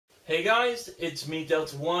Hey guys, it's me,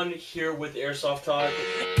 Delta One, here with Airsoft Talk.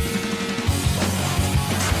 Hey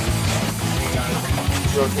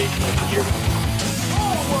guys, rotation of the gear.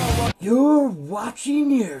 You're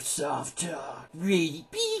watching Airsoft Talk. Ready,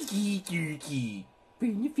 geeky.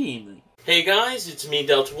 Bring your family. Hey guys, it's me,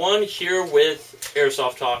 Delta One, here with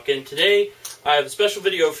Airsoft Talk, and today I have a special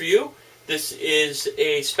video for you. This is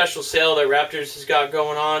a special sale that Raptors has got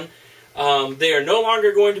going on. They are no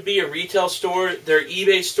longer going to be a retail store. Their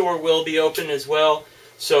eBay store will be open as well,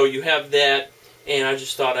 so you have that. And I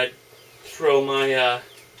just thought I'd throw my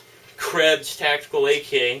Krebs Tactical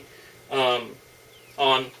AK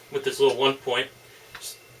on with this little 1-point.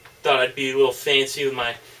 Just thought I'd be a little fancy with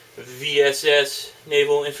my VSS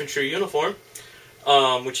Naval Infantry uniform,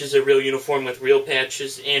 which is a real uniform with real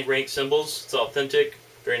patches and rank symbols. It's authentic,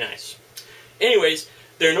 very nice. Anyways,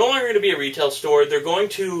 they're no longer going to be a retail store. They're going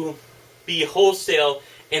to be wholesale,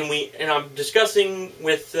 and I'm discussing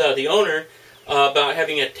with the owner about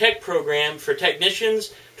having a tech program for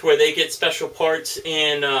technicians to where they get special parts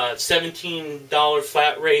and $17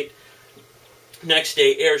 flat rate next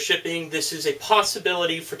day air shipping. This is a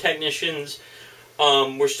possibility for technicians.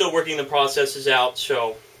 We're still working the processes out,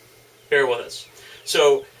 so bear with us.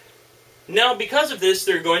 So now, because of this,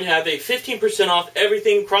 they're going to have a 15% off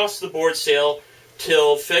everything across the board sale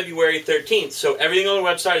till February 13th. So everything on the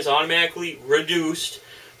website is automatically reduced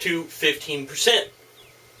to 15%.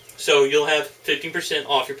 So you'll have 15%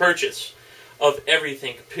 off your purchase of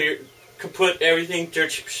everything. Could put everything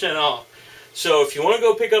 13% off. So if you want to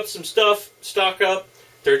go pick up some stuff, stock up,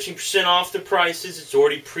 13% off the prices. It's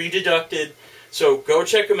already pre-deducted. So go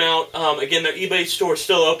check them out. Again, their eBay store is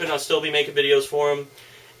still open. I'll still be making videos for them.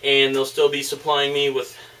 And they'll still be supplying me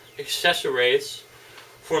with accessories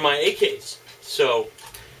for my AKs. So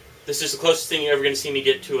this is the closest thing you're ever going to see me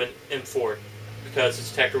get to an M4, because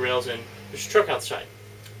it's tactical rails and there's a truck outside.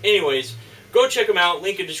 Anyways, go check them out.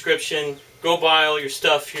 Link in description. Go buy all your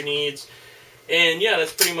stuff, your needs. And yeah,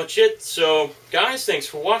 that's pretty much it. So guys, thanks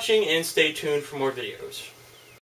for watching and stay tuned for more videos.